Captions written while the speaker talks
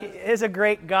is a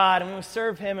great God, and we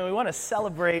serve him, and we want to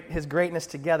celebrate his greatness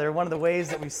together. One of the ways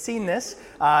that we've seen this,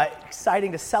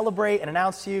 exciting to celebrate and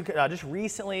announce to you, just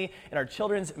recently in our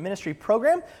children's ministry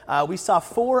program, we saw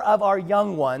 4 of our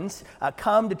young ones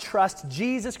come to trust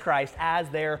Jesus Christ as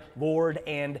their Lord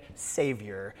and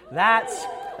Savior. That's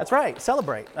right,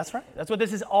 celebrate. That's right. That's what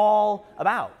this is all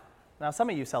about. Now, some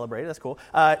of you celebrated. That's cool.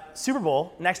 Super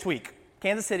Bowl next week.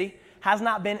 Kansas City has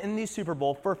not been in the Super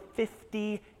Bowl for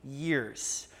 50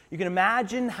 years. You can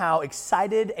imagine how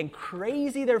excited and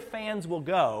crazy their fans will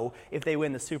go if they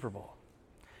win the Super Bowl.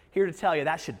 Here to tell you,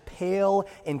 that should pale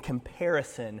in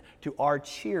comparison to our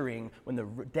cheering when the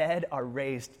dead are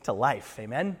raised to life.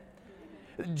 Amen?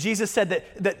 Jesus said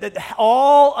that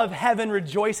all of heaven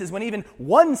rejoices when even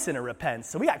one sinner repents.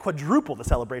 So we got quadruple the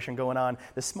celebration going on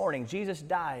this morning. Jesus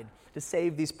died to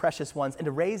save these precious ones and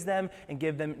to raise them and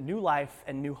give them new life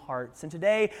and new hearts. And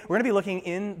today we're going to be looking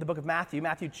in the book of Matthew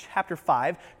chapter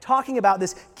 5, talking about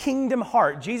this kingdom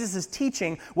heart. Jesus is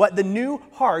teaching what the new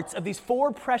hearts of these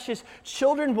 4 precious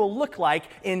children will look like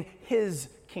in his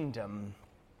kingdom.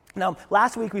 Now,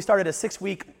 last week we started a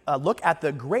 6-week look at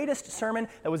the greatest sermon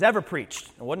that was ever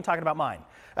preached. I wasn't talking about mine.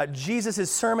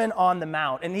 Jesus' Sermon on the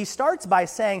Mount. And he starts by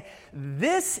saying,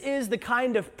 this is the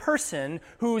kind of person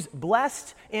who's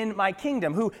blessed in my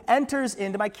kingdom, who enters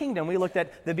into my kingdom. We looked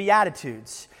at the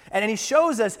Beatitudes. And he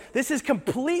shows us this is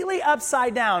completely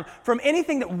upside down from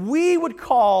anything that we would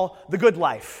call the good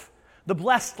life, the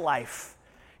blessed life.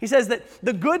 He says that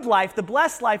the good life, the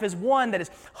blessed life, is one that is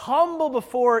humble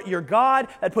before your God,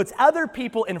 that puts other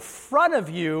people in front of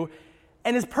you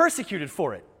and is persecuted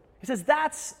for it. He says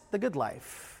that's the good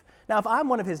life. Now, if I'm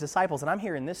one of his disciples and I'm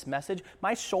hearing this message,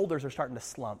 my shoulders are starting to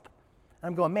slump. And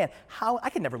I'm going, man,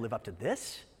 I could never live up to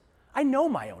this. I know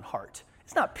my own heart.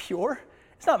 It's not pure.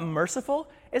 It's not merciful.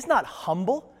 It's not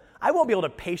humble. I won't be able to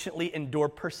patiently endure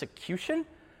persecution.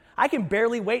 I can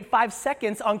barely wait 5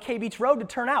 seconds on K Beach Road to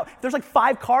turn out. If there's like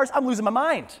 5 cars, I'm losing my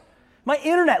mind. My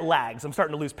internet lags. I'm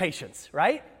starting to lose patience,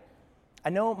 right?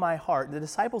 I know my heart. The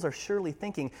disciples are surely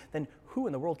thinking, then who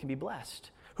in the world can be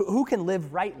blessed? Who can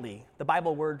live rightly? The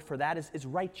Bible word for that is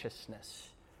righteousness.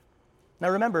 Now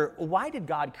remember, why did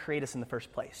God create us in the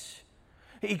first place?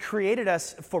 He created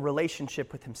us for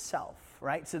relationship with himself,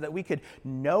 right? So that we could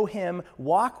know him,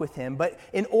 walk with him. But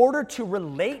in order to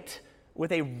relate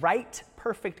with a right,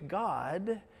 perfect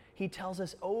God, he tells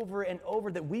us over and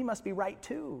over that we must be right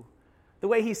too. The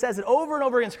way he says it over and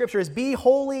over in Scripture is, be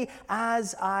holy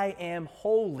as I am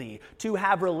holy. To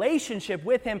have relationship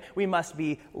with him, we must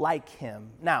be like him.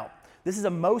 Now, this is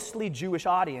a mostly Jewish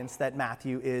audience that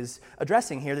Matthew is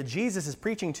addressing here, that Jesus is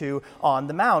preaching to on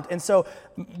the Mount. And so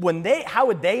how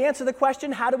would they answer the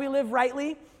question, how do we live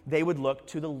rightly? They would look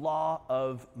to the law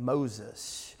of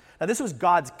Moses. Now, this was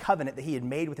God's covenant that he had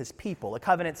made with his people. A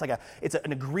covenant, it's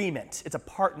an agreement. It's a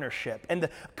partnership. And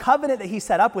the covenant that he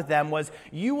set up with them was,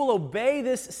 you will obey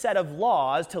this set of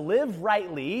laws to live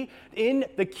rightly in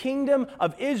the kingdom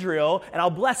of Israel, and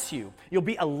I'll bless you. You'll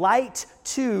be a light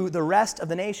to the rest of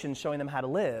the nations, showing them how to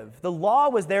live. The law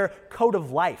was their code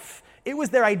of life. It was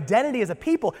their identity as a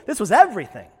people. This was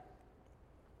everything.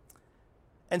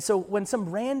 And so when some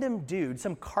random dude,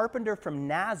 some carpenter from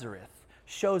Nazareth,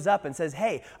 shows up and says,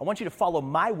 hey, I want you to follow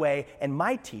my way and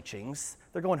my teachings,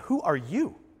 they're going, who are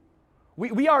you?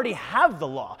 We already have the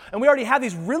law, and we already have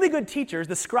these really good teachers,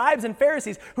 the scribes and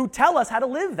Pharisees, who tell us how to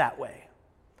live that way.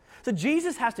 So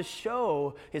Jesus has to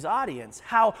show his audience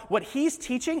how what he's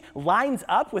teaching lines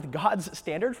up with God's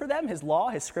standard for them, his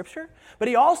law, his scripture, but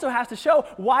he also has to show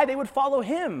why they would follow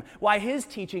him, why his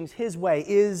teachings, his way,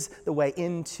 is the way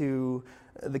into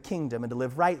the kingdom and to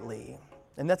live rightly.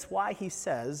 And that's why he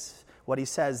says what he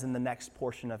says in the next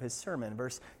portion of his sermon,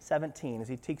 verse 17, as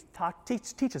he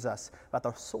teaches us about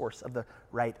the source of the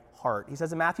right heart. He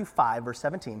says in Matthew 5, verse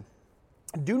 17,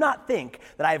 do not think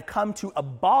that I have come to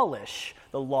abolish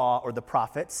the law or the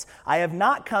prophets. I have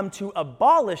not come to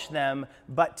abolish them,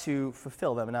 but to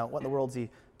fulfill them. Now, what in the world is he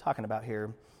talking about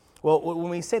here? Well, when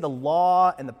we say the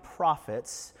law and the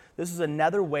prophets, this is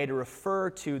another way to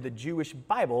refer to the Jewish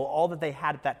Bible, all that they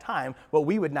had at that time, what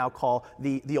we would now call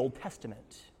the Old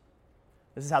Testament.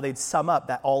 This is how they'd sum up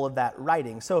all of that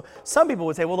writing. So some people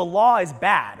would say, well, the law is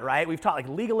bad, right? We've taught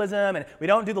legalism, and we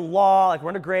don't do the law, we're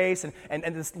under grace, and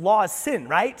this law is sin,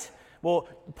 right? Well,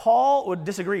 Paul would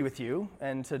disagree with you,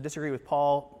 and to disagree with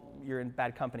Paul, you're in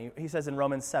bad company. He says in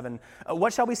Romans 7,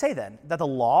 what shall we say then? That the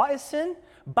law is sin?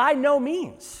 By no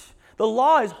means. The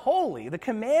law is holy. The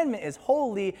commandment is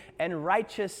holy and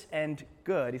righteous and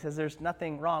good. He says there's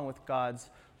nothing wrong with God's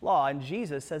law. And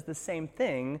Jesus says the same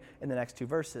thing in the next 2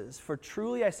 verses. For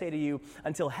truly I say to you,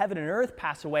 until heaven and earth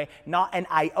pass away, not an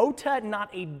iota, not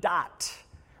a dot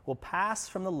will pass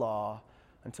from the law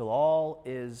until all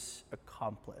is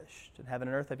accomplished. And heaven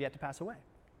and earth have yet to pass away.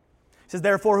 It says,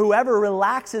 therefore, whoever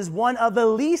relaxes one of the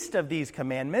least of these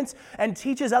commandments and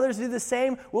teaches others to do the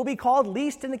same will be called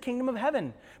least in the kingdom of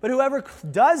heaven. But whoever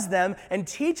does them and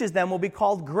teaches them will be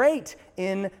called great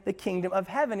in the kingdom of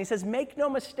heaven. He says, make no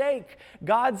mistake,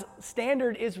 God's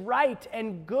standard is right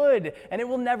and good, and it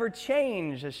will never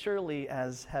change as surely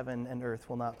as heaven and earth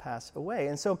will not pass away.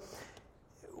 And so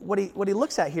what he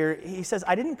looks at here, he says,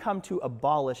 I didn't come to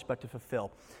abolish, but to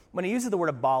fulfill. When he uses the word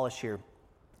abolish here,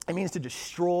 it means to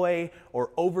destroy or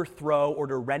overthrow or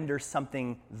to render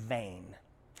something vain.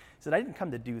 He said, I didn't come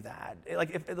to do that.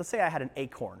 Like, let's say I had an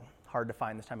acorn, hard to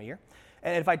find this time of year,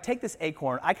 and if I take this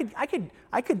acorn, I could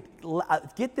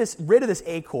get rid of this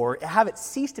acorn, have it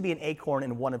cease to be an acorn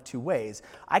in one of two ways.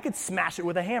 I could smash it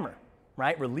with a hammer,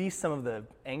 right? Release some of the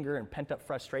anger and pent-up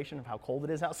frustration of how cold it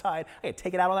is outside. I could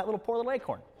take it out on that poor little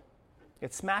acorn. I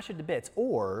could smash it to bits,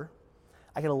 or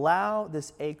I could allow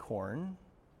this acorn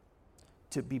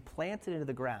to be planted into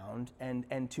the ground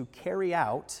and to carry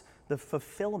out the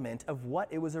fulfillment of what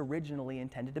it was originally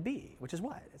intended to be, which is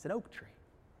what? It's an oak tree.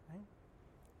 Right?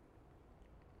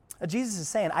 Jesus is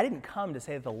saying, I didn't come to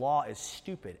say that the law is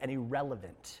stupid and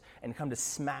irrelevant and come to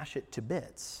smash it to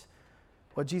bits.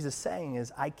 What Jesus is saying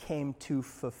is, I came to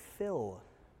fulfill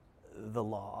the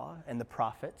law and the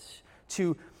prophets,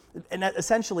 and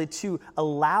essentially to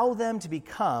allow them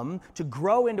to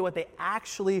grow into what they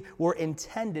actually were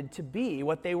intended to be,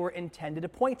 what they were intended to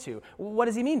point to. What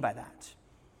does he mean by that?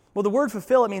 Well, the word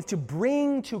fulfill, it means to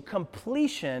bring to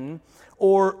completion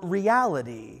or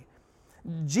reality.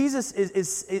 Jesus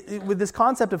is with this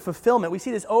concept of fulfillment. We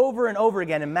see this over and over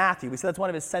again in Matthew. We see that's one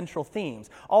of his central themes.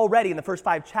 Already in the first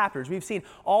 5 chapters, we've seen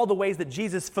all the ways that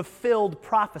Jesus fulfilled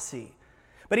prophecy.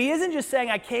 But he isn't just saying,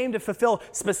 I came to fulfill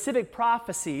specific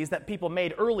prophecies that people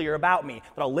made earlier about me,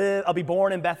 that I'll be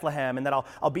born in Bethlehem, and that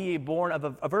I'll be born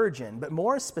of a virgin. But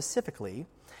more specifically,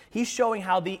 he's showing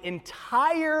how the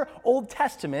entire Old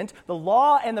Testament, the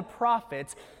law and the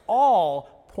prophets,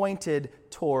 all pointed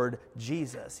toward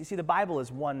Jesus. You see, the Bible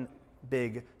is one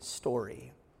big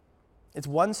story. It's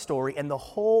one story, and the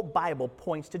whole Bible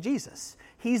points to Jesus.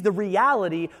 He's the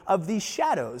reality of these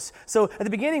shadows. So at the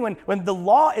beginning, when the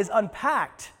law is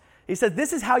unpacked, he says,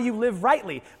 this is how you live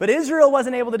rightly. But Israel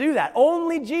wasn't able to do that.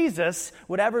 Only Jesus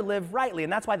would ever live rightly.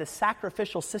 And that's why the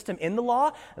sacrificial system in the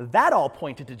law, that all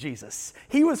pointed to Jesus.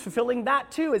 He was fulfilling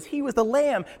that too, as he was the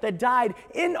lamb that died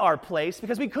in our place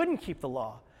because we couldn't keep the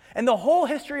law. And the whole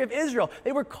history of Israel,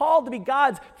 they were called to be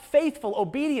God's faithful,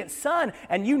 obedient son.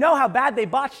 And you know how bad they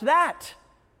botched that.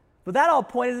 But that all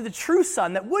pointed to the true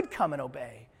son that would come and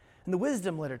obey. And the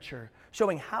wisdom literature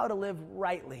showing how to live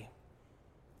rightly.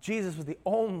 Jesus was the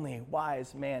only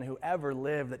wise man who ever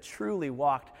lived that truly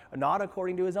walked not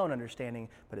according to his own understanding,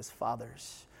 but his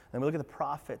Father's. And we look at the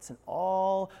prophets and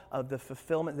all of the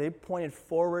fulfillment. They pointed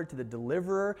forward to the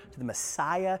deliverer, to the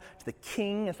Messiah, to the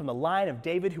king, and from the line of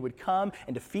David who would come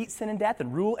and defeat sin and death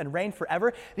and rule and reign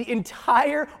forever. The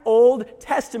entire Old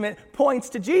Testament points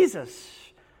to Jesus.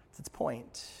 That's its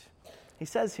point. He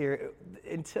says here,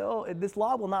 until this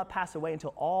law will not pass away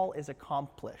until all is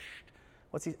accomplished.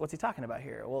 What's he talking about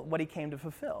here? Well, what he came to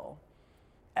fulfill.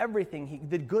 Everything,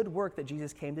 the good work that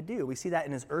Jesus came to do. We see that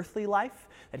in his earthly life,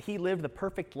 that he lived the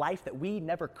perfect life that we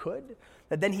never could,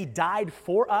 that then he died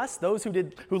for us, those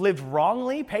who lived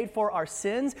wrongly, paid for our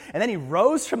sins, and then he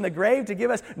rose from the grave to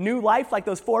give us new life like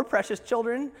those 4 precious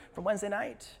children from Wednesday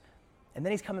night. And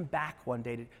then he's coming back one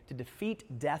day to defeat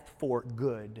death for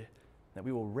good, that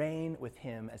we will reign with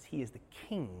him as he is the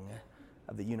king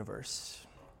of the universe.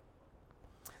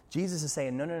 Jesus is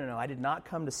saying, no, I did not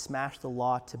come to smash the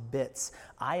law to bits.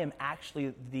 I am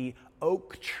actually the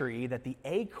oak tree that the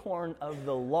acorn of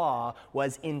the law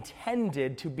was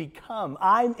intended to become.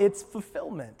 I'm its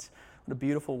fulfillment. What a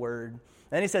beautiful word. And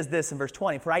then he says this in verse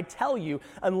 20, for I tell you,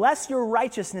 unless your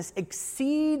righteousness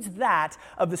exceeds that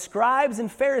of the scribes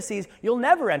and Pharisees, you'll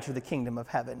never enter the kingdom of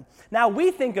heaven. Now,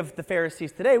 we think of the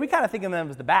Pharisees today, we kind of think of them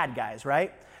as the bad guys,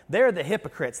 right? They're the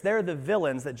hypocrites. They're the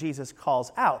villains that Jesus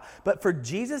calls out. But for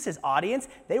Jesus' audience,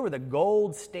 they were the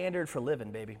gold standard for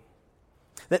living, baby.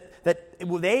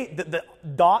 The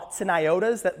dots and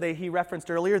iotas that he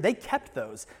referenced earlier, they kept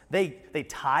those. They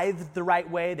tithed the right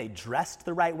way. They dressed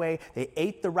the right way. They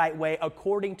ate the right way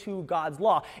according to God's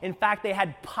law. In fact, they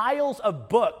had piles of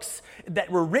books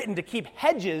that were written to keep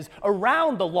hedges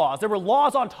around the laws. There were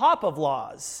laws on top of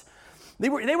laws. They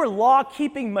were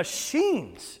law-keeping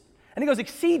machines. And he goes,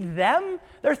 exceed them?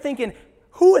 They're thinking,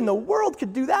 who in the world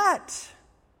could do that?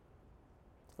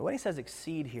 But when he says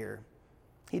exceed here,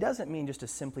 he doesn't mean just to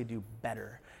simply do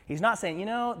better. He's not saying,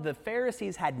 the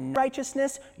Pharisees had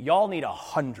righteousness, y'all need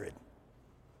 100.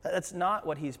 That's not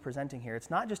what he's presenting here. It's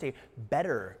not just a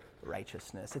better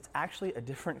righteousness. It's actually a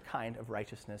different kind of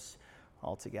righteousness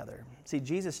altogether. See,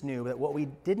 Jesus knew that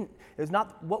it was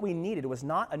not what we needed. It was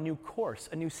not a new course,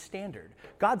 a new standard.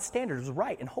 God's standard was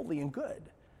right and holy and good.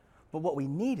 But what we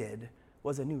needed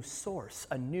was a new source,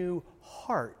 a new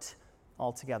heart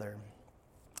altogether.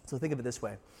 So think of it this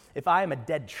way. If I am a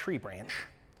dead tree branch,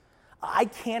 I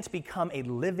can't become a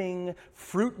living,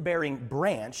 fruit-bearing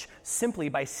branch simply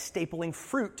by stapling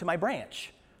fruit to my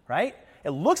branch, right? It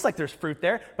looks like there's fruit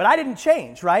there, but I didn't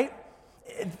change, right?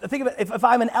 Think of it, if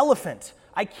I'm an elephant,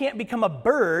 I can't become a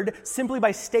bird simply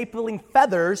by stapling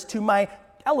feathers to my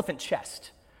elephant chest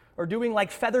or doing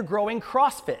like feather-growing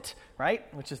CrossFit, right?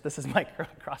 This is my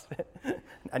CrossFit.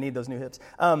 I need those new hips.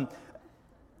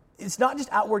 It's not just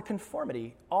outward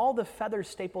conformity. All the feathers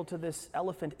stapled to this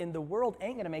elephant in the world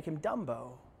ain't going to make him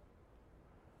Dumbo.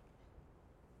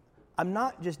 I'm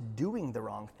not just doing the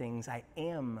wrong things, I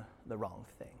am the wrong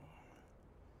thing.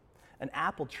 An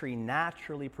apple tree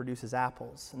naturally produces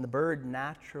apples, and the bird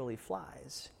naturally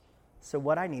flies. So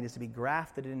what I need is to be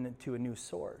grafted into a new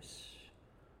source.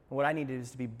 And what I need is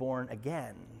to be born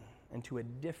again into a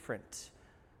different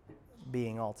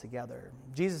being altogether.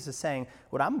 Jesus is saying,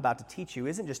 what I'm about to teach you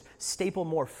isn't just staple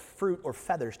more fruit or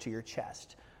feathers to your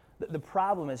chest. The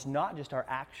problem is not just our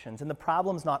actions, and the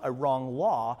problem is not a wrong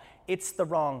law, it's the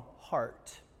wrong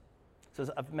heart. So as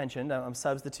I've mentioned, I'm a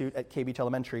substitute at K Beach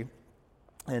Elementary,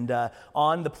 and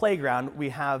on the playground we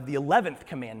have the 11th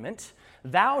commandment,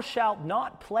 thou shalt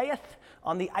not playeth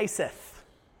on the iceth,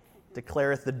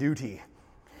 declareth the duty.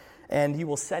 And you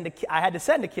will I had to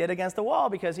send a kid against the wall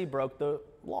because he broke the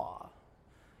law.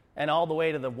 And all the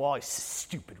way to the wall, he said,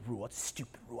 stupid rule, it's a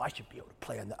stupid rule. I should be able to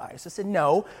play on the ice. I said,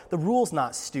 no, the rule's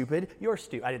not stupid. You're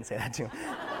stupid. I didn't say that to him.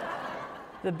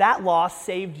 That law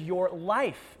saved your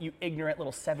life, you ignorant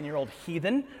little 7-year-old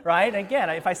heathen, right? And again,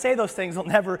 if I say those things, they'll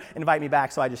never invite me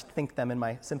back, so I just think them in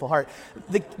my simple heart.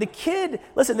 The kid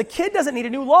doesn't need a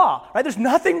new law, right? There's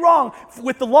nothing wrong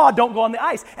with the law, don't go on the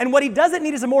ice. And what he doesn't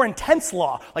need is a more intense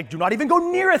law, like do not even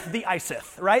go neareth the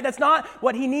iceth, right? That's not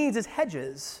what he needs is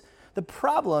hedges. The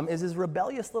problem is his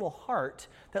rebellious little heart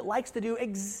that likes to do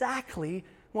exactly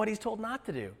what he's told not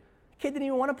to do. The kid didn't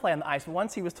even want to play on the ice, but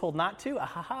once he was told not to,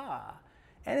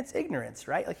 And it's ignorance,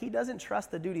 right? Like he doesn't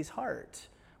trust the dude's heart.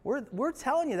 We're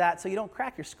telling you that so you don't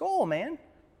crack your skull, man.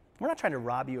 We're not trying to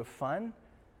rob you of fun.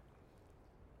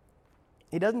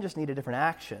 He doesn't just need a different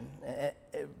action.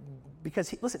 Because,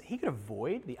 he could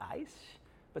avoid the ice,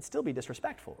 but still be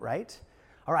disrespectful, right?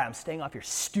 All right, I'm staying off your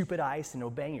stupid ice and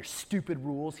obeying your stupid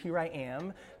rules. Here I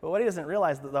am. But what he doesn't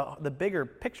realize, the bigger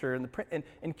picture,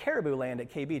 in Caribou Land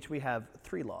at K Beach, we have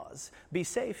 3 laws. Be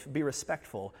safe, be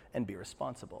respectful, and be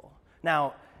responsible.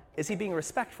 Now, is he being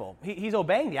respectful? He's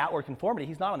obeying the outward conformity.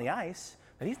 He's not on the ice,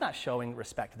 but he's not showing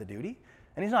respect to the duty.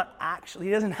 And he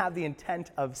doesn't have the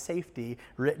intent of safety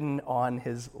written on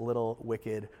his little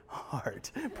wicked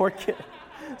heart. Poor kid.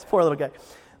 This poor little guy.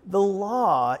 The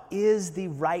law is the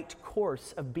right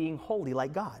course of being holy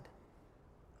like God,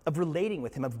 of relating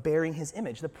with him, of bearing his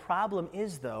image. The problem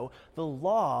is, though, the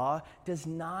law does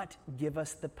not give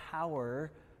us the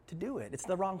power to do it. It's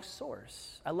the wrong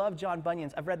source. I love John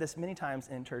Bunyan's, I've read this many times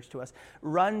in church to us.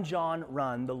 Run, John,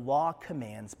 run. The law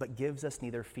commands, but gives us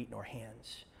neither feet nor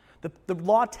hands. The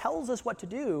law tells us what to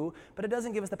do, but it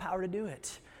doesn't give us the power to do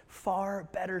it. Far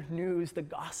better news the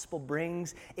gospel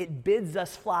brings. It bids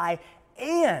us fly,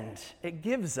 and it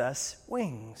gives us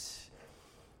wings.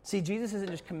 See, Jesus isn't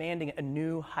just commanding a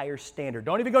new, higher standard.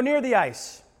 Don't even go near the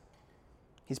ice.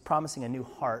 He's promising a new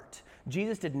heart.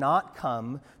 Jesus did not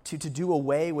come to do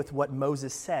away with what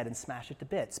Moses said and smash it to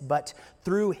bits, but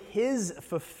through his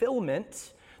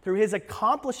fulfillment, through his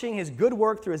accomplishing his good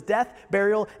work, through his death,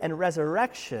 burial, and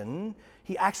resurrection,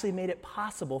 he actually made it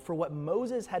possible for what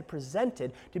Moses had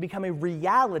presented to become a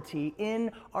reality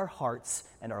in our hearts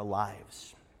and our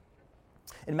lives.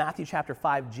 In Matthew chapter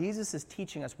 5, Jesus is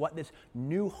teaching us what this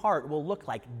new heart will look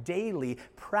like daily,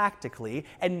 practically,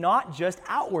 and not just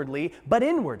outwardly, but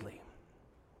inwardly.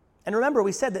 And remember,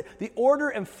 we said that the order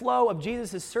and flow of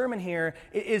Jesus' sermon here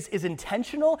is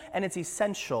intentional and it's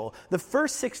essential. The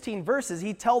first 16 verses,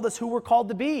 he tells us who we're called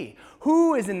to be,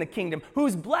 who is in the kingdom,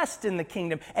 who's blessed in the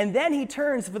kingdom. And then he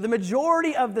turns, for the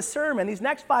majority of the sermon, these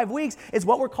next 5 weeks, is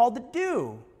what we're called to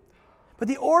do. But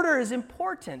the order is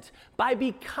important. By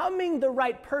becoming the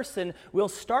right person, we'll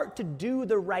start to do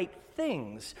the right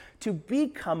things to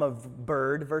become a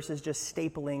bird versus just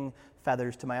stapling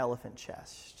feathers to my elephant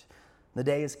chest. The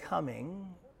day is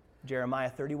coming Jeremiah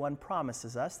 31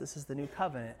 promises us, this is the new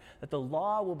covenant, that the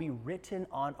law will be written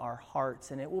on our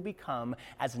hearts, and it will become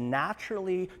as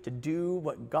naturally to do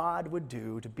what God would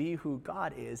do, to be who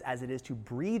God is, as it is to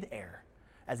breathe air,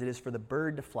 as it is for the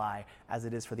bird to fly, as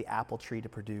it is for the apple tree to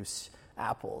produce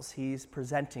apples. He's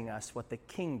presenting us what the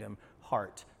kingdom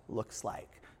heart looks like.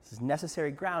 This is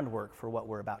necessary groundwork for what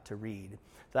we're about to read.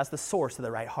 So that's the source of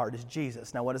the right heart, is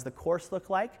Jesus. Now, what does the course look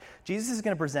like? Jesus is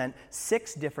going to present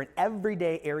 6 different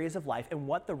everyday areas of life and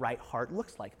what the right heart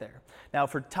looks like there. Now,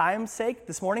 for time's sake,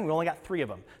 this morning, we only got 3 of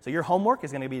them. So your homework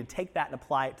is going to be to take that and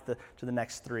apply it to the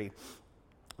next 3.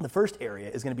 The first area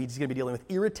is going to be dealing with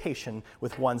irritation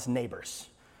with one's neighbors.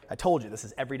 I told you, this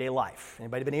is everyday life.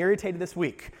 Anybody been irritated this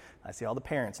week? I see all the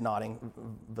parents nodding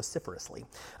vociferously.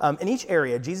 In each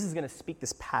area, Jesus is going to speak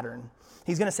this pattern.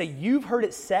 He's going to say, you've heard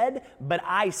it said, but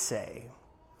I say.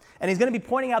 And he's going to be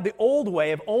pointing out the old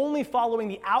way of only following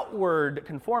the outward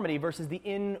conformity versus the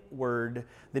inward,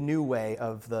 the new way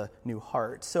of the new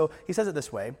heart. So he says it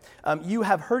this way, you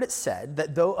have heard it said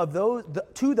that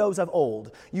to those of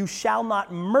old, you shall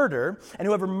not murder, and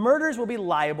whoever murders will be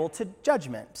liable to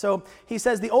judgment. So he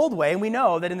says the old way, and we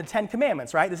know that in the 10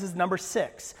 Commandments, right? This is number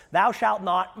 6, thou shalt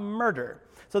not murder.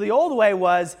 So the old way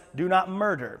was, do not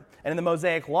murder. And in the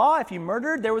Mosaic law, if you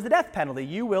murdered, there was a death penalty.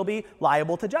 You will be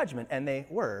liable to judgment, and they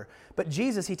were. But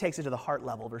Jesus, he takes it to the heart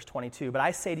level, verse 22. But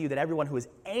I say to you that everyone who is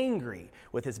angry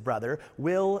with his brother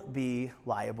will be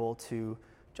liable to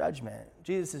judgment.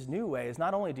 Jesus' new way is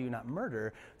not only do you not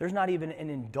murder, there's not even an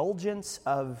indulgence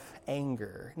of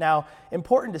anger. Now,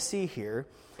 important to see here,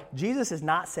 Jesus is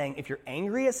not saying if you're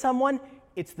angry at someone,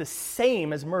 it's the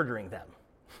same as murdering them.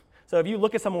 So if you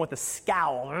look at someone with a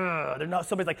scowl,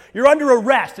 somebody's like, you're under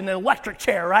arrest in an electric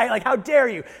chair, right? Like, how dare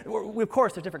you? Of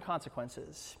course, there's different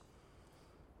consequences.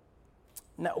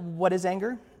 Now, what is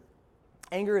anger?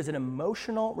 Anger is an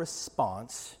emotional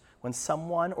response when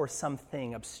someone or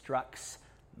something obstructs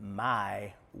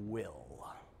my will.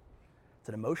 It's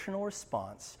an emotional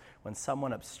response when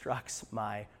someone obstructs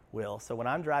my will. So when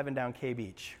I'm driving down K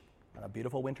Beach on a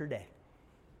beautiful winter day,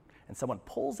 and someone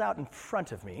pulls out in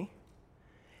front of me,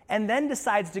 and then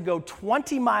decides to go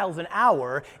 20 miles an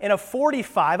hour in a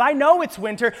 45. I know it's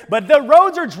winter, but the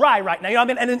roads are dry right now. And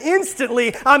then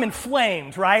instantly I'm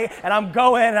inflamed, right? And I'm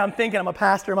going and I'm thinking, I'm a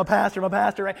pastor, right?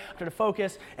 I'm trying to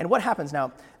focus. And what happens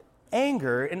now?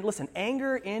 Anger, and listen,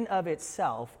 anger in of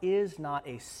itself is not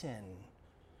a sin.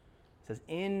 It says,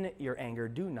 in your anger,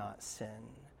 do not sin.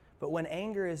 But when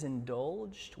anger is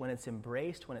indulged, when it's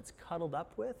embraced, when it's cuddled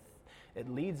up with, it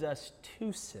leads us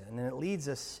to sin, and it leads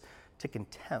us to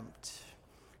contempt.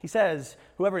 He says,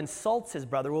 whoever insults his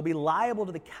brother will be liable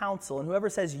to the council, and whoever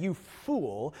says, you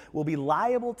fool, will be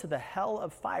liable to the hell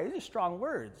of fire. These are strong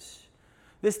words.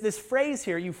 This phrase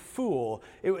here, you fool,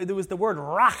 it was the word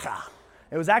racha.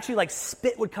 It was actually like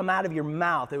spit would come out of your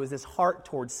mouth. It was this heart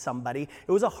towards somebody.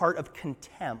 It was a heart of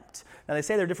contempt. Now, they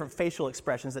say there are different facial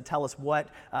expressions that tell us what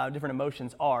different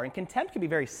emotions are, and contempt can be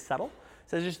very subtle.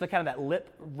 So it's just the kind of that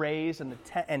lip raised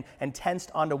and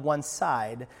tensed onto one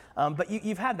side. But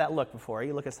you've had that look before.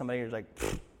 You look at somebody, you're like,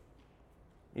 pfft.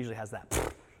 Usually has that.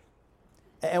 Pfft.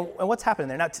 And what's happening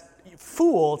there? Now,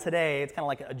 fool today, it's kind of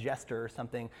like a jester or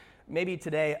something. Maybe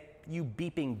today, you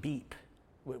beeping beep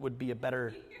would be a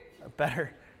better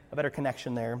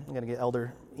connection there. I'm going to get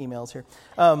elder emails here.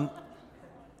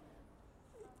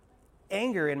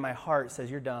 Anger in my heart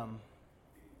says, you're dumb.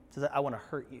 It says, I want to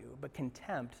hurt you. But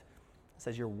contempt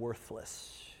says you're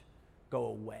worthless. Go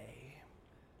away.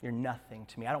 You're nothing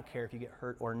to me. I don't care if you get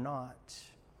hurt or not.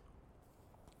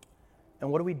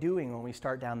 And what are we doing when we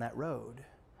start down that road?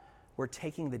 We're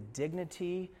taking the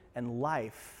dignity and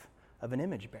life of an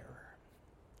image bearer.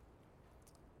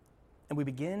 And we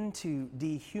begin to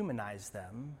dehumanize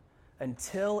them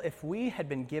until if we had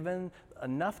been given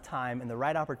enough time and the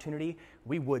right opportunity,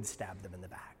 we would stab them in the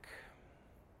back.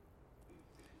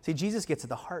 See, Jesus gets at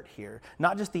the heart here,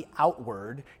 not just the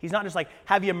outward. He's not just like,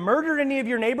 have you murdered any of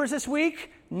your neighbors this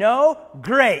week? No?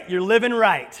 Great, you're living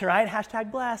right?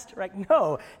 Hashtag blessed, right?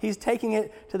 No, he's taking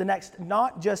it to the next,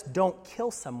 not just don't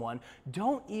kill someone,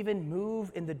 don't even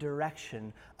move in the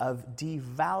direction of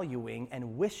devaluing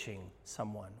and wishing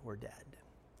someone were dead.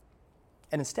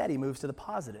 And instead, he moves to the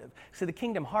positive. See, the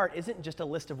kingdom heart isn't just a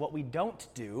list of what we don't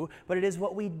do, but it is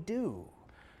what we do.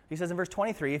 He says in verse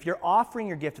 23, if you're offering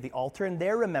your gift at the altar and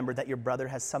there remember that your brother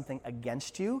has something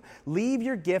against you, leave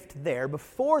your gift there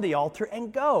before the altar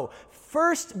and go.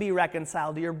 First be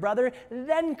reconciled to your brother,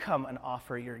 then come and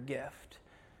offer your gift.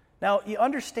 Now, you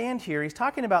understand here, he's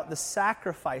talking about the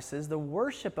sacrifices, the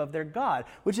worship of their God,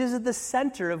 which is at the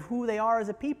center of who they are as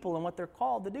a people and what they're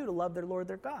called to do, to love their Lord,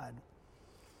 their God.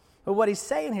 But what he's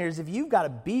saying here is if you've got a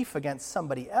beef against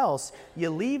somebody else,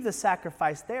 you leave the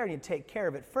sacrifice there and you take care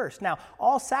of it first. Now,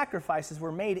 all sacrifices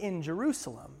were made in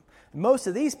Jerusalem. Most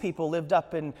of these people lived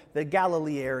up in the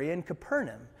Galilee area in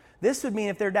Capernaum. This would mean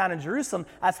if they're down in Jerusalem,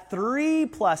 that's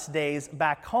 3+ days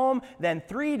back home, then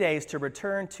 3 days to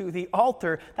return to the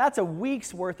altar. That's a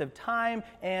week's worth of time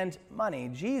and money.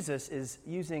 Jesus is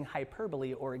using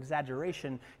hyperbole or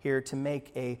exaggeration here to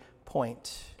make a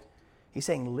point. He's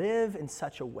saying live in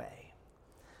such a way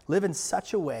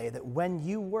that when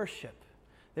you worship,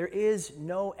 there is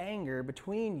no anger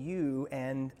between you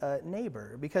and a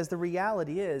neighbor, because the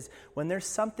reality is when there's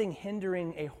something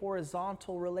hindering a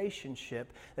horizontal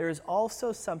relationship, there is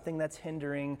also something that's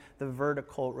hindering the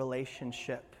vertical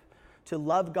relationship. To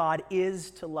love God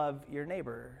is to love your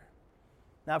neighbor.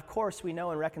 Now, of course, we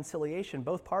know in reconciliation,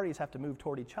 both parties have to move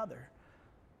toward each other.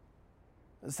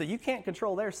 So you can't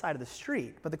control their side of the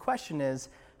street. But the question is,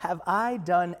 have I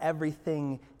done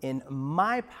everything in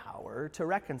my power to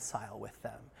reconcile with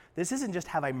them? This isn't just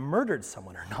have I murdered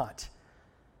someone or not.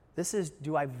 This is,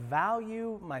 do I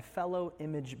value my fellow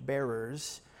image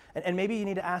bearers? And maybe you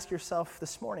need to ask yourself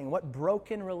this morning, what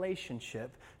broken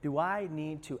relationship do I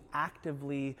need to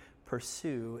actively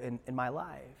pursue in my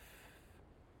life?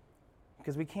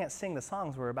 Because we can't sing the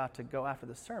songs we're about to go after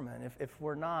the sermon if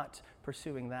we're not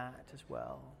pursuing that as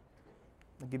well.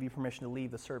 I'll give you permission to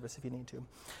leave the service if you need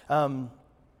to.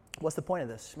 What's the point of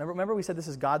this? Remember we said this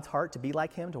is God's heart, to be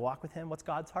like him, to walk with him. What's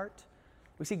God's heart?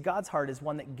 We see God's heart is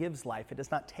one that gives life. It does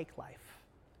not take life.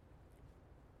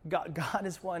 God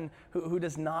is one who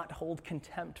does not hold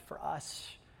contempt for us.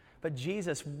 But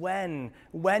Jesus, when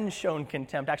shown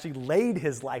contempt, actually laid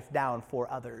his life down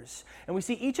for others. And we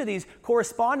see each of these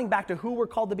corresponding back to who we're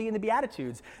called to be in the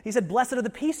Beatitudes. He said, blessed are the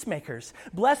peacemakers.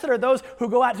 Blessed are those who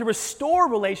go out to restore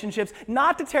relationships,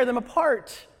 not to tear them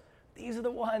apart. These are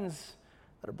the ones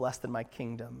that are blessed in my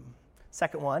kingdom.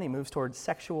 Second one, he moves towards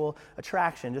sexual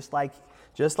attraction. Just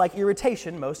like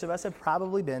irritation, most of us have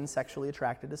probably been sexually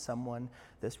attracted to someone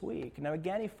this week. Now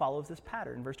again, he follows this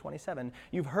pattern. Verse 27,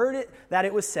 you've heard it that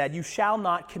it was said, you shall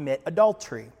not commit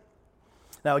adultery.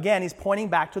 Now again, he's pointing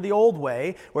back to the old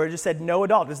way where it just said no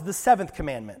adultery. This is the seventh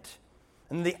commandment.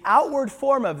 And the outward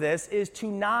form of this is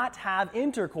to not have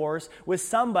intercourse with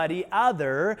somebody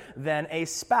other than a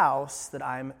spouse that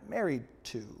I'm married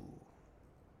to.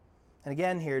 And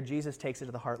again here, Jesus takes it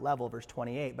to the heart level, verse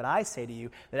 28. But I say to you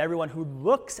that everyone who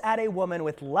looks at a woman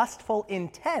with lustful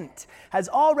intent has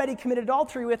already committed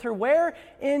adultery with her. Where?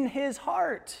 In his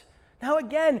heart. Now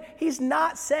again, he's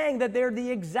not saying that they're the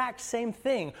exact same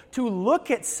thing. To look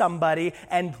at somebody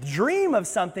and dream of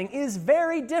something is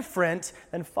very different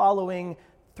than following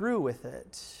through with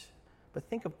it. But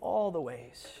think of all the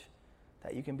ways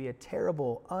that you can be a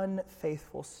terrible,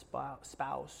 unfaithful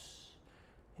spouse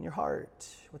in your heart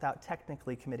without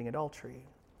technically committing adultery.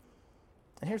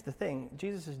 And here's the thing,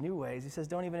 Jesus' new ways, he says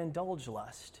don't even indulge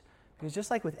lust. Because just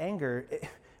like with anger, if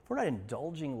we're not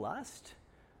indulging lust,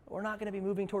 we're not going to be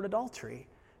moving toward adultery.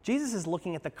 Jesus is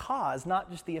looking at the cause,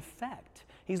 not just the effect.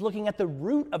 He's looking at the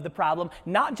root of the problem,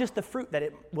 not just the fruit that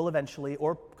it will eventually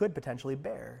or could potentially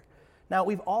bear. Now,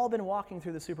 we've all been walking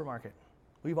through the supermarket.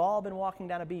 We've all been walking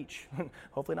down a beach,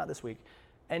 hopefully not this week,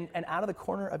 and out of the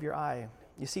corner of your eye,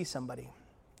 you see somebody.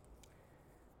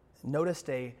 Noticed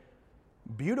a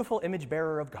beautiful image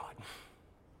bearer of God.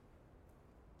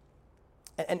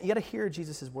 And you got to hear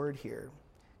Jesus' word here.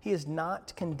 He is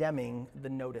not condemning the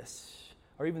notice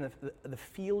or even the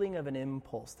feeling of an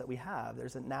impulse that we have.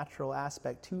 There's a natural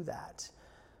aspect to that.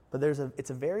 But it's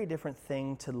a very different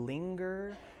thing to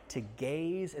linger, to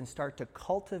gaze, and start to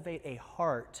cultivate a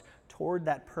heart toward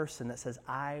that person that says,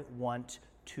 I want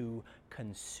to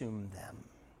consume them.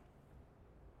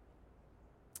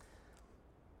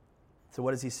 So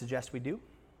what does he suggest we do?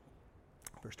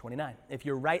 Verse 29, if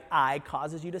your right eye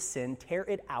causes you to sin, tear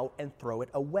it out and throw it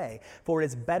away. For it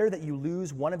is better that you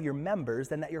lose one of your members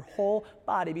than that your whole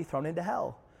body be thrown into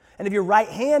hell. And if your right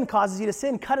hand causes you to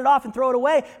sin, cut it off and throw it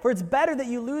away. For it's better that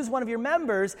you lose one of your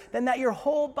members than that your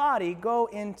whole body go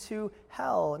into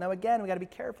hell. Now again, we got to be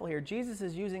careful here. Jesus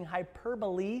is using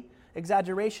hyperbole,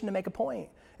 exaggeration, to make a point.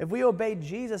 If we obeyed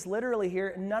Jesus literally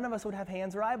here, none of us would have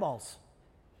hands or eyeballs.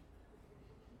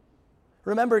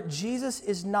 Remember, Jesus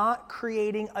is not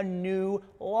creating a new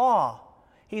law.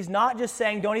 He's not just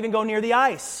saying, don't even go near the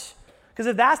ice. Because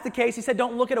if that's the case, he said,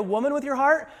 don't look at a woman with your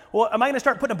heart. Well, am I going to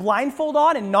start putting a blindfold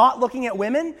on and not looking at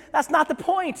women? That's not the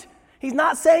point. He's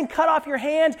not saying cut off your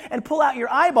hand and pull out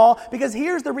your eyeball, because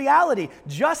here's the reality.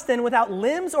 Justin, without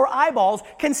limbs or eyeballs,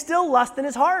 can still lust in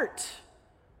his heart.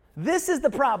 This is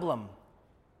the problem.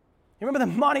 You remember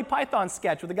the Monty Python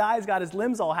sketch where the guy's got his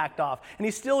limbs all hacked off, and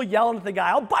he's still yelling at the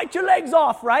guy, I'll bite your legs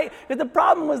off, right? Because the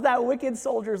problem was that wicked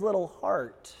soldier's little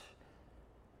heart.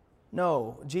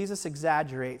 No, Jesus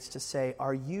exaggerates to say,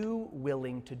 are you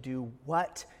willing to do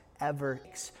whatever it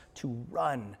takes to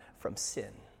run from sin?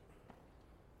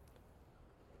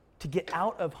 To get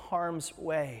out of harm's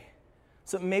way.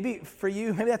 So maybe for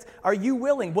you, are you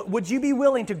willing? Would you be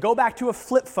willing to go back to a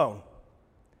flip phone?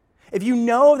 If you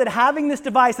know that having this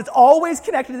device that's always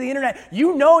connected to the internet,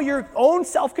 you know your own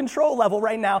self-control level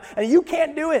right now, and you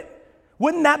can't do it.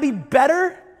 Wouldn't that be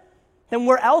better than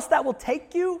where else that will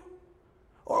take you?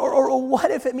 Or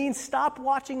what if it means stop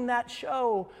watching that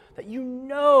show that you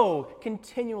know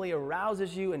continually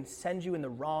arouses you and sends you in the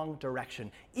wrong direction,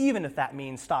 even if that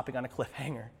means stopping on a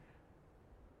cliffhanger?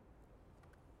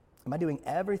 Am I doing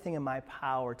everything in my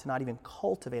power to not even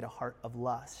cultivate a heart of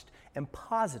lust and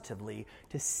positively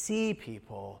to see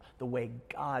people the way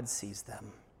God sees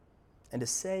them? And to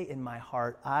say in my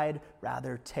heart, I'd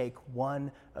rather take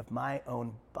one of my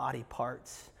own body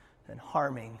parts than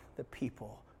harming the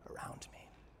people around me.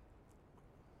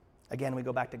 Again, we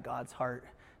go back to God's heart.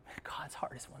 God's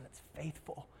heart is one that's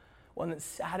faithful, one that's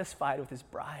satisfied with his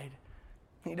bride.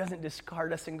 He doesn't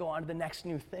discard us and go on to the next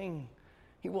new thing.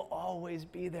 He will always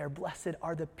be there. Blessed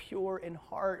are the pure in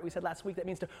heart. We said last week that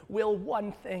means to will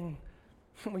one thing.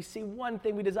 We see one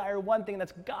thing, we desire one thing, and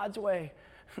that's God's way.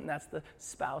 And that's the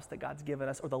spouse that God's given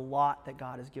us, or the lot that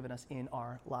God has given us in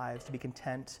our lives, to be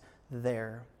content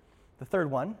there. The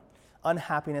third one,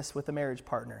 unhappiness with a marriage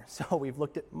partner. So we've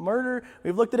looked at murder,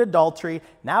 we've looked at adultery,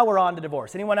 now we're on to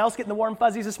divorce. Anyone else getting the warm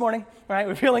fuzzies this morning? All right,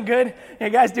 we're feeling good? You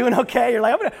guys doing okay? You're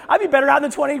like, I'd be better out in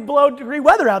the 20 below degree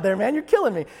weather out there, man. You're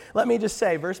killing me. Let me just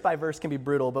say, verse by verse can be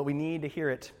brutal, but we need to hear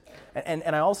it.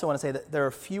 And I also want to say that there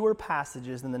are fewer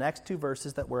passages than the next two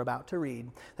verses that we're about to read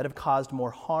that have caused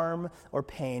more harm or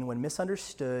pain when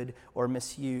misunderstood or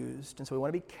misused. And so we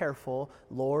want to be careful.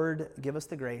 Lord, give us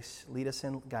the grace. Lead us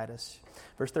and guide us.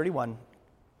 Verse 31,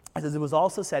 it says, it was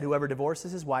also said, whoever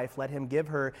divorces his wife, let him give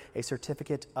her a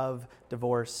certificate of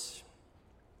divorce.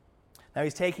 Now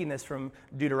he's taking this from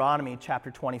Deuteronomy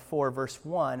chapter 24, verse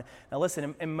 1. Now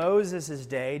listen, in Moses'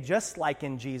 day, just like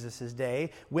in Jesus'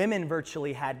 day, women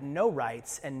virtually had no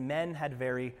rights and men had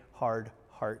very hard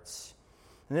hearts.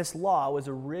 And this law was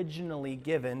originally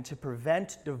given to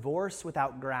prevent divorce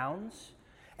without grounds,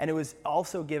 and it was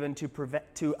also given to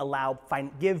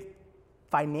give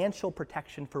financial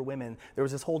protection for women. There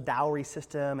was this whole dowry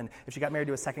system, and if she got married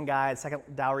to a second guy, the second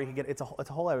dowry could get, it's a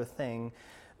whole other thing.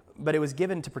 But it was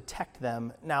given to protect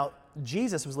them. Now,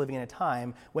 Jesus was living in a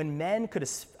time when men could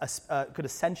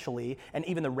essentially, and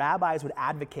even the rabbis would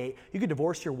advocate, you could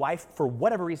divorce your wife for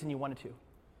whatever reason you wanted to.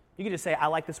 You could just say, I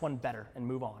like this one better, and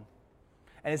move on.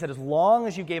 And he said, as long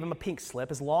as you gave him a pink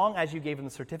slip, as long as you gave him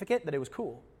the certificate, that it was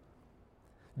cool.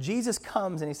 Jesus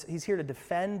comes, and he's here to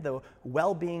defend the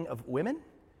well-being of women,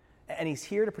 and he's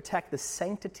here to protect the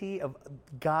sanctity of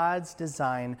God's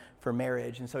design for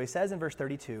marriage. And so he says in verse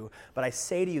 32, but I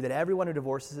say to you that everyone who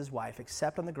divorces his wife,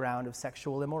 except on the ground of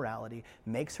sexual immorality,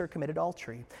 makes her commit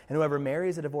adultery. And whoever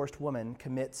marries a divorced woman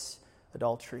commits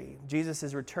adultery. Jesus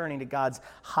is returning to God's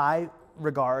high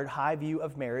regard, high view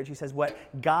of marriage. He says, what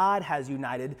God has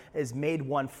united is made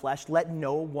one flesh. Let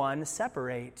no one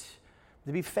separate.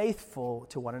 To be faithful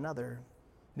to one another.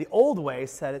 The old way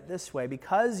said it this way,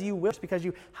 because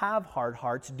you have hard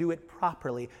hearts, do it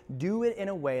properly. Do it in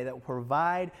a way that will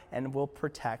provide and will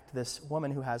protect this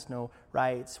woman who has no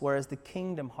rights. Whereas the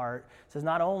kingdom heart says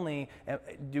not only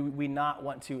do we not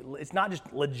want to, it's not just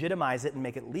legitimize it and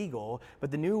make it legal,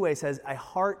 but the new way says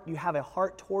you have a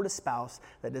heart toward a spouse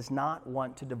that does not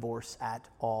want to divorce at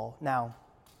all. Now,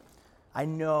 I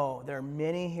know there are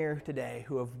many here today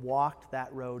who have walked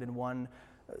that road in one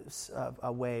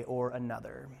a way or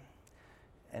another.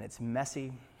 And it's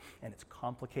messy, and it's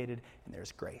complicated, and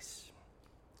there's grace.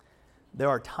 There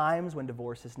are times when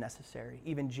divorce is necessary.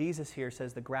 Even Jesus here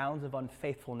says the grounds of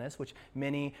unfaithfulness, which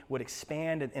many would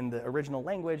expand in the original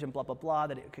language and blah, blah, blah,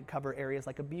 that it could cover areas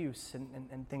like abuse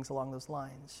and things along those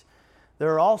lines.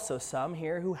 There are also some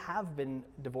here who have been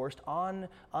divorced on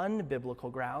unbiblical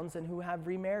grounds and who have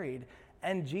remarried,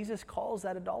 and Jesus calls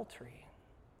that adultery.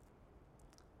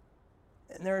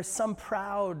 And there are some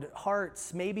proud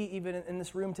hearts, maybe even in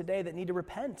this room today, that need to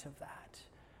repent of that.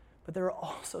 But there are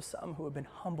also some who have been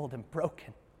humbled and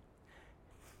broken.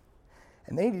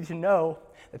 And they need to know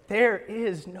that there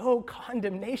is no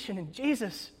condemnation in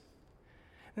Jesus.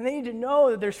 And they need to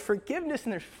know that there's forgiveness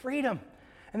and there's freedom.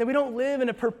 And that we don't live in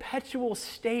a perpetual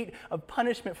state of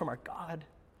punishment from our God.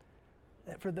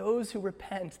 That for those who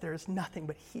repent, there is nothing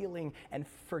but healing and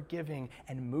forgiving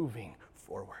and moving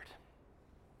forward.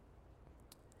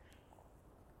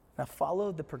 Now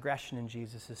follow the progression in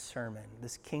Jesus' sermon.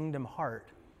 This kingdom heart,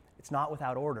 it's not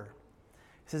without order.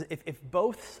 He says if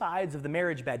both sides of the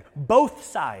marriage bed, both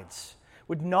sides,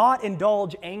 would not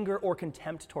indulge anger or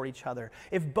contempt toward each other,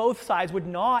 if both sides would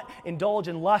not indulge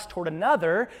in lust toward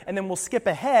another, and then we'll skip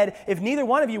ahead, if neither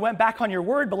one of you went back on your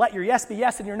word but let your yes be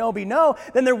yes and your no be no,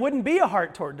 then there wouldn't be a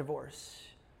heart toward divorce.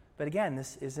 But again,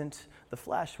 this isn't the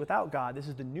flesh without God. This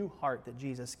is the new heart that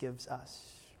Jesus gives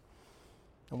us.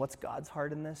 And what's God's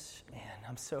heart in this? Man,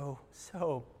 I'm so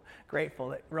grateful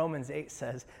that Romans 8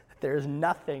 says that there's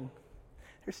nothing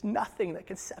that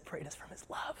can separate us from his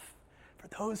love for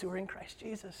those who are in Christ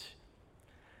Jesus.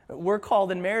 We're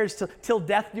called in marriage till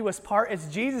death do us part. It's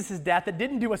Jesus' death that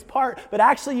didn't do us part, but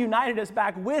actually united us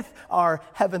back with our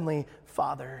heavenly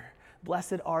Father.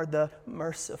 Blessed are the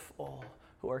merciful,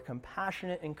 who are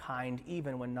compassionate and kind,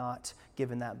 even when not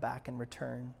given that back in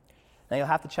return. Now, you'll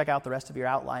have to check out the rest of your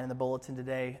outline in the bulletin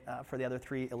today for the other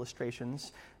three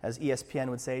illustrations. As ESPN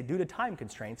would say, due to time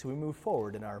constraints, we move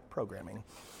forward in our programming.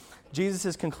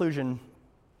 Jesus' conclusion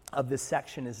of this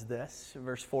section is this,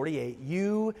 verse 48,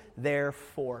 you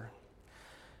therefore.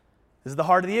 This is the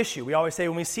heart of the issue. We always say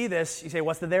when we see this, you say,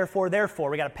 what's the therefore?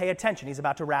 We got to pay attention. He's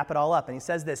about to wrap it all up. And he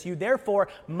says this, you therefore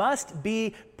must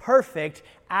be perfect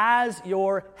as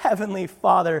your heavenly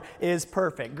Father is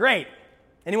perfect. Great.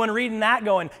 Anyone reading that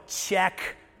going,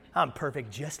 check, I'm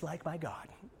perfect just like my God.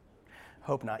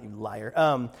 Hope not, you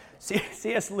liar.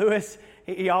 C.S. Lewis,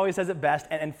 he always says it best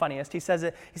and funniest. He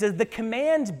says, the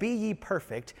command, be ye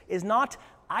perfect, is not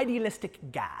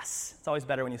idealistic gas. It's always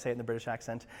better when you say it in the British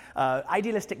accent.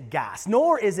 Idealistic gas.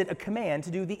 Nor is it a command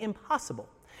to do the impossible.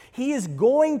 He is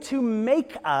going to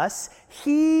make us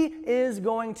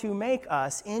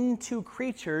into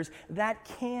creatures that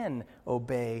can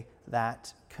obey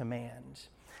that command.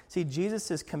 See,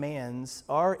 Jesus' commands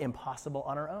are impossible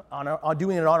on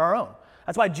doing it on our own.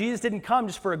 That's why Jesus didn't come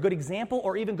just for a good example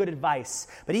or even good advice,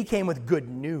 but he came with good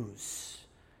news.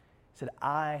 He said,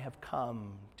 I have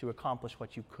come to accomplish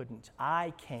what you couldn't.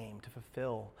 I came to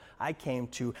fulfill. I came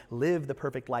to live the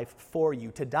perfect life for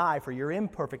you, to die for your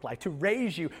imperfect life, to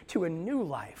raise you to a new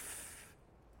life,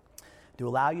 to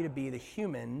allow you to be the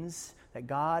humans that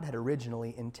God had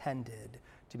originally intended,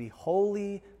 to be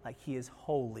holy like he is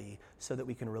holy, so that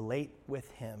we can relate with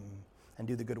him and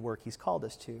do the good work he's called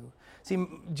us to. See,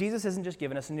 Jesus isn't just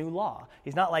giving us a new law.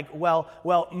 He's not like,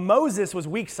 well, Moses was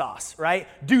weak sauce, right?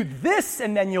 Do this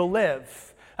and then you'll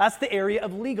live. That's the area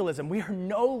of legalism. We are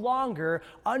no longer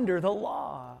under the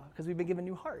law because we've been given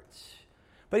new hearts.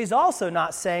 But he's also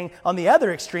not saying on the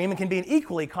other extreme, it can be an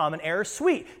equally common error,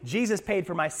 sweet, Jesus paid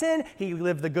for my sin, he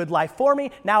lived the good life for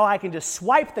me, now I can just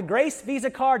swipe the grace Visa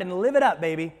card and live it up,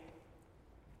 baby.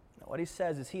 No, what he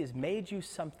says is he has made you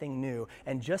something new,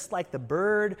 and just like the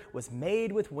bird was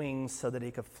made with wings so that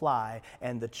he could fly,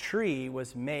 and the tree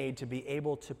was made to be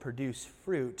able to produce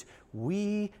fruit,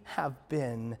 we have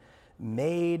been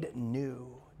made new.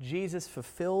 Jesus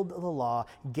fulfilled the law,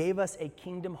 gave us a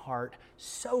kingdom heart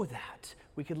so that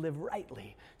we could live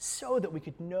rightly, so that we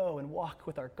could know and walk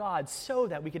with our God, so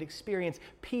that we could experience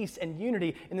peace and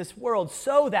unity in this world,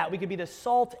 so that we could be the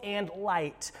salt and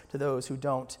light to those who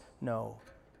don't know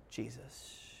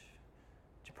Jesus.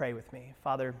 Would you pray with me?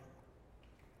 Father,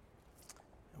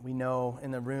 we know in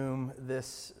the room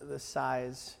this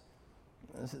size,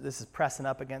 this is pressing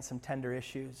up against some tender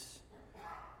issues,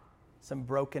 some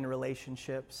broken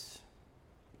relationships,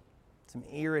 some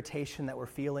irritation that we're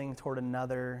feeling toward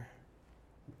another,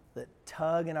 that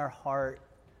tug in our heart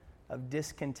of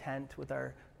discontent with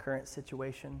our current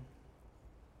situation,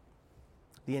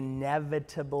 the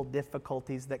inevitable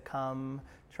difficulties that come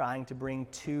trying to bring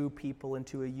two people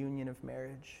into a union of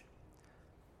marriage.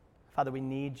 Father, we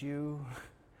need you.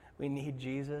 We need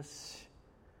Jesus.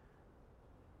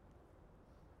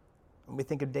 When we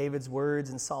think of David's words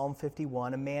in Psalm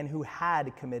 51, a man who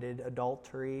had committed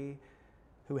adultery,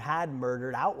 who had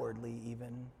murdered outwardly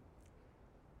even,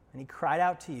 and he cried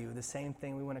out to you the same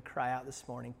thing we want to cry out this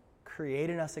morning. Create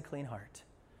in us a clean heart.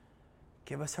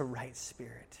 Give us a right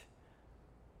spirit.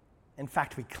 In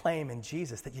fact, we claim in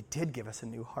Jesus that you did give us a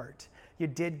new heart. You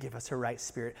did give us a right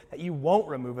spirit, that you won't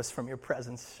remove us from your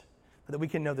presence, but that we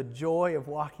can know the joy of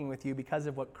walking with you because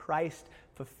of what Christ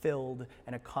fulfilled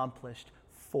and accomplished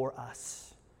for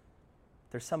us.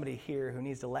 There's somebody here who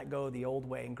needs to let go of the old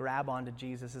way and grab onto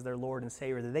Jesus as their Lord and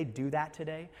Savior. Did they do that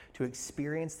today to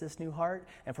experience this new heart?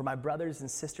 And for my brothers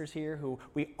and sisters here who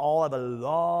we all have a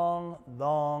long,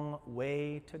 long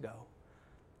way to go,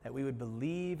 that we would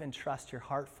believe and trust your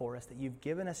heart for us, that you've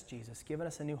given us Jesus, given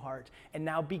us a new heart. And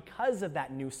now because of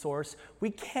that new source, we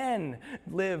can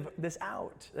live this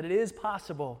out, that it is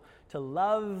possible to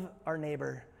love our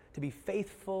neighbor, to be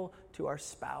faithful to our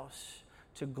spouse,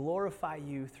 to glorify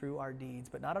you through our deeds,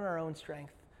 but not on our own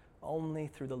strength, only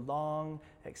through the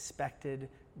long-expected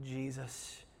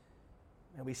Jesus.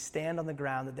 And we stand on the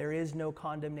ground that there is no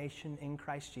condemnation in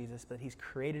Christ Jesus, but he's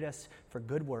created us for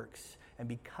good works. And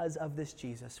because of this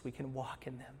Jesus, we can walk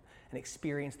in them and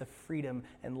experience the freedom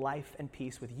and life and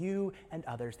peace with you and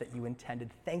others that you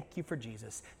intended. Thank you for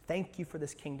Jesus. Thank you for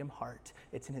this kingdom heart.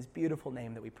 It's in his beautiful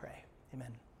name that we pray.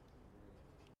 Amen.